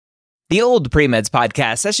The Old Pre-Meds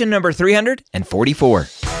Podcast, session number 344.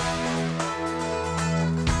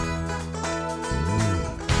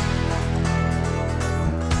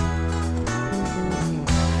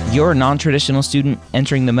 You're a non-traditional student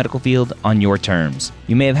entering the medical field on your terms.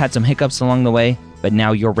 You may have had some hiccups along the way, but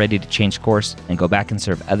now you're ready to change course and go back and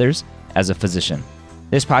serve others as a physician.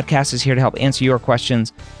 This podcast is here to help answer your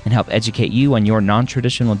questions and help educate you on your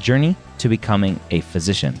non-traditional journey to becoming a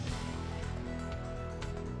physician.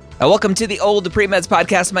 Welcome to the Old Pre-Meds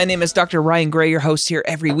Podcast. My name is Dr. Ryan Gray, your host here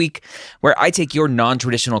every week, where I take your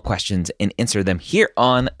non-traditional questions and answer them here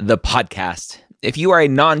on the podcast. If you are a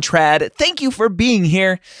non-trad, thank you for being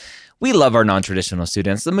here. We love our non-traditional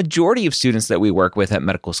students. The majority of students that we work with at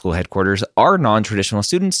medical school headquarters are non-traditional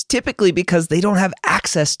students, typically because they don't have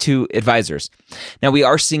access to advisors. Now, we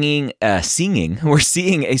are seeing a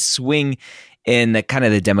swing in the kind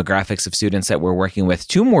of the demographics of students that we're working with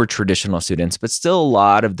to more traditional students, but still a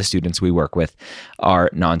lot of the students we work with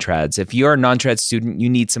are non-trads. If you're a non-trad student, you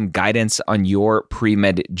need some guidance on your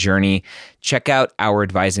pre-med journey, check out our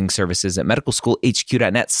advising services at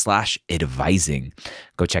medicalschoolhq.net/advising.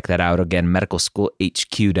 Go check that out again,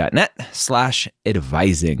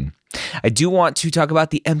 medicalschoolhq.net/advising. I do want to talk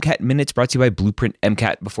about the MCAT Minutes brought to you by Blueprint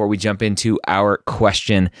MCAT before we jump into our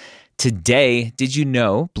question today. Did you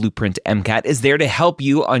know Blueprint MCAT is there to help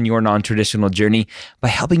you on your non-traditional journey by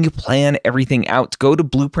helping you plan everything out? Go to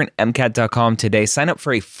blueprintmcat.com today, sign up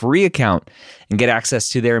for a free account, and get access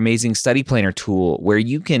to their amazing study planner tool where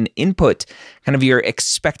you can input kind of your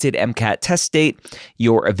expected MCAT test date,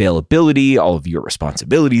 your availability, all of your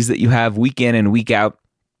responsibilities that you have week in and week out,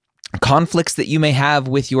 conflicts that you may have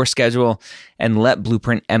with your schedule, and let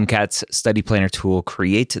Blueprint MCAT's study planner tool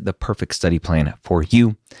create the perfect study plan for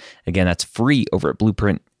you. Again, that's free over at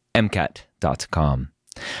blueprintmcat.com.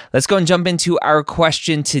 Let's go and jump into our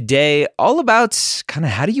question today, all about kind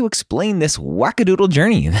of how do you explain this wackadoodle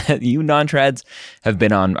journey that you non-trads have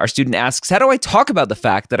been on. Our student asks, how do I talk about the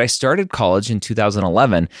fact that I started college in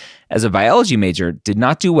 2011 as a biology major, did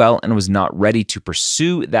not do well, and was not ready to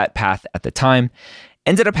pursue that path at the time?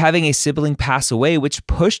 Ended up having a sibling pass away, which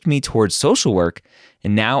pushed me towards social work,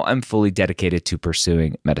 and now I'm fully dedicated to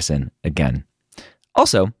pursuing medicine again.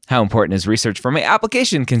 Also, how important is research for my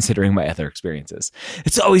application considering my other experiences?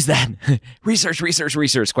 It's always that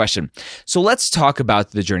research question. So let's talk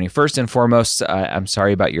about the journey. First and foremost, I'm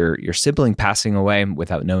sorry about your sibling passing away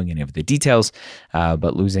without knowing any of the details,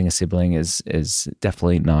 but losing a sibling is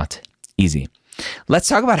definitely not easy. Let's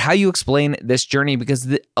talk about how you explain this journey, because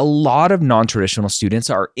a lot of non-traditional students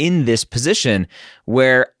are in this position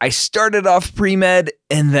where I started off pre-med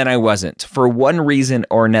and then I wasn't for one reason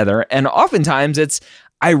or another. And oftentimes it's,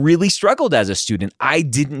 I really struggled as a student. I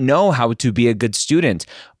didn't know how to be a good student,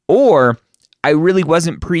 or I really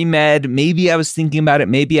wasn't pre-med. Maybe I was thinking about it.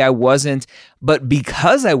 Maybe I wasn't. But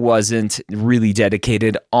because I wasn't really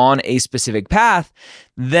dedicated on a specific path,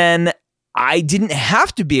 then I didn't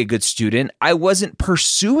have to be a good student. I wasn't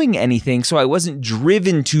pursuing anything, so I wasn't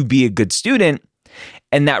driven to be a good student,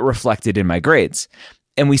 and that reflected in my grades.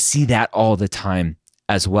 And we see that all the time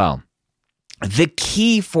as well. The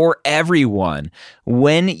key for everyone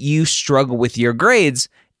when you struggle with your grades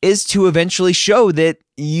is to eventually show that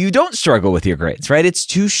you don't struggle with your grades, right? It's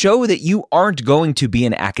to show that you aren't going to be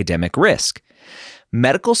an academic risk.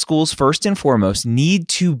 Medical schools, first and foremost, need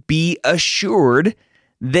to be assured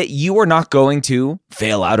that you are not going to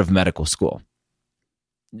fail out of medical school.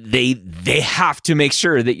 They have to make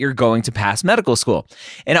sure that you're going to pass medical school.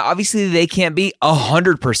 And obviously they can't be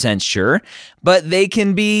 100% sure, but they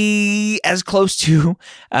can be as close to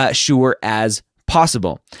sure as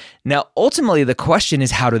possible. Now, ultimately, the question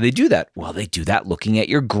is, how do they do that? Well, they do that looking at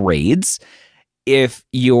your grades. If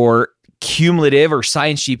your cumulative or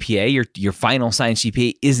science GPA, your final science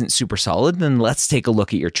GPA isn't super solid, then let's take a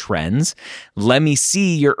look at your trends. Let me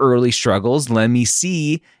see your early struggles. Let me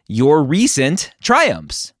see your recent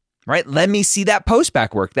triumphs, right? Let me see that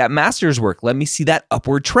post-bac work, that master's work. Let me see that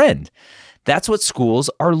upward trend. That's what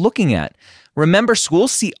schools are looking at. Remember,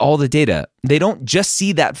 schools see all the data. They don't just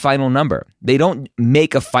see that final number. They don't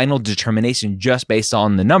make a final determination just based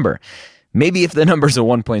on the number. Maybe if the number's a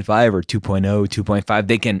 1.5 or 2.0, 2.5,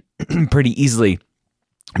 they can pretty easily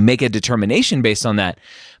make a determination based on that.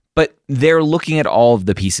 But they're looking at all of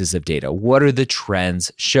the pieces of data. What do the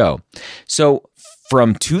trends show? So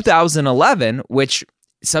from 2011, which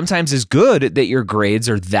sometimes is good that your grades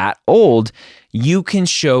are that old, you can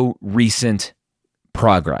show recent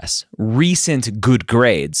progress, recent good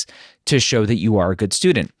grades to show that you are a good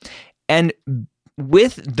student. And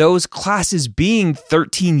with those classes being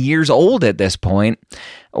 13 years old at this point,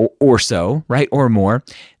 or so, right, or more,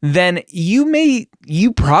 then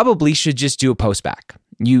you probably should just do a post-bac.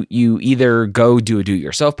 You either go do a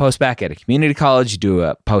do-it-yourself post-bac at a community college, do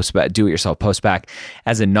a do-it-yourself post-bac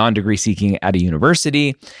as a non-degree seeking at a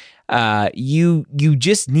university. You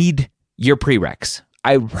just need your prereqs.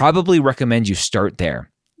 I probably recommend you start there.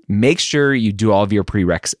 Make sure you do all of your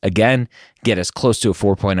prereqs again, get as close to a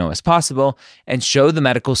 4.0 as possible, and show the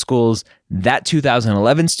medical schools that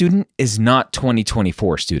 2011 student is not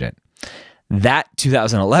 2024 student. That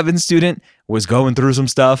 2011 student was going through some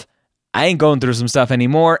stuff. I ain't going through some stuff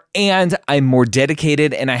anymore, and I'm more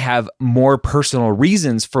dedicated and I have more personal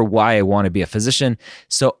reasons for why I want to be a physician,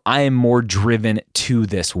 so I am more driven to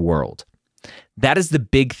this world. That is the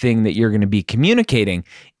big thing that you're going to be communicating,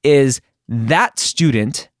 is that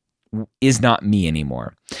student is not me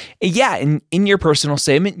anymore. Yeah, in your personal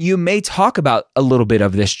statement, you may talk about a little bit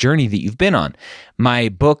of this journey that you've been on. My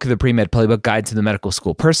book, The Pre-Med Playbook Guide to the Medical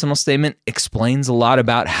School Personal Statement, explains a lot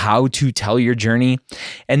about how to tell your journey.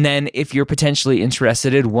 And then if you're potentially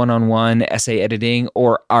interested in one-on-one essay editing,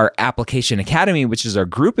 or our Application Academy, which is our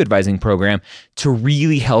group advising program, to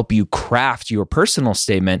really help you craft your personal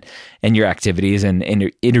statement and your activities and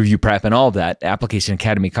interview prep and all of that, Application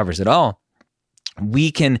Academy covers it all.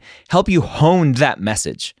 We can help you hone that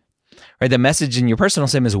message, right? The message in your personal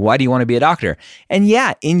statement is, why do you want to be a doctor? And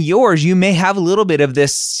yeah, in yours, you may have a little bit of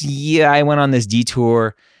this, I went on this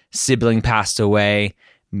detour, sibling passed away,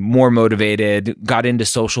 more motivated, got into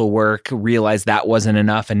social work, realized that wasn't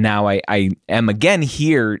enough. And now I am again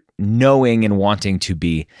here knowing and wanting to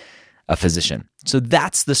be a physician. So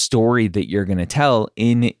that's the story that you're going to tell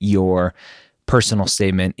in your personal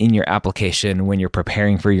statement, in your application, when you're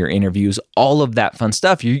preparing for your interviews, all of that fun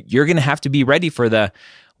stuff. You're going to have to be ready for the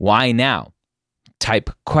why now type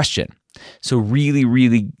question. So really,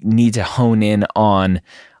 really need to hone in on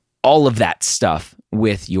all of that stuff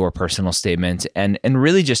with your personal statement and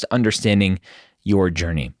really just understanding your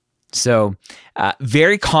journey. So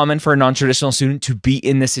very common for a non-traditional student to be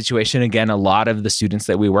in this situation. Again, a lot of the students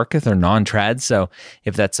that we work with are non-trads. So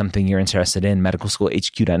if that's something you're interested in,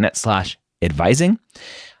 medicalschoolhq.net/advising.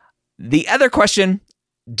 The other question,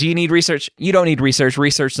 do you need research? You don't need research.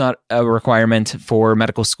 Research is not a requirement for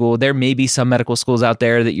medical school. There may be some medical schools out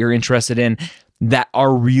there that you're interested in that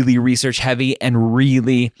are really research heavy and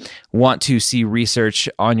really want to see research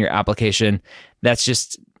on your application. That's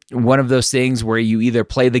just one of those things where you either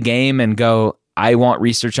play the game and go, I want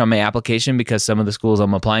research on my application because some of the schools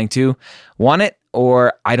I'm applying to want it,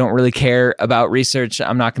 or I don't really care about research.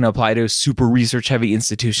 I'm not going to apply to super research heavy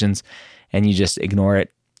institutions, and you just ignore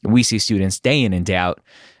it. We see students day in and day out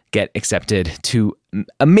get accepted to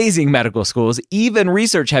amazing medical schools, even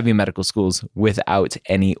research-heavy medical schools, without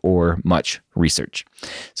any or much research.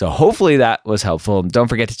 So hopefully that was helpful. Don't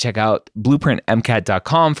forget to check out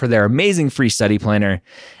blueprintmcat.com for their amazing free study planner,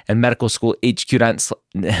 and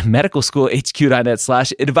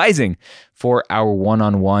medicalschoolhq.net/advising for our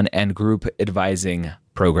one-on-one and group advising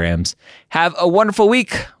programs. Have a wonderful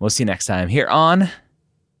week. We'll see you next time here on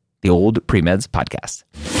the Old Pre-Meds Podcast.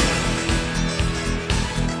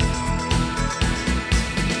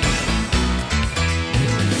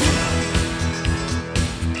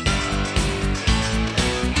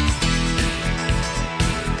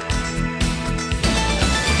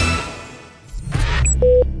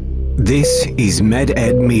 This is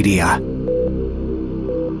MedEd Media.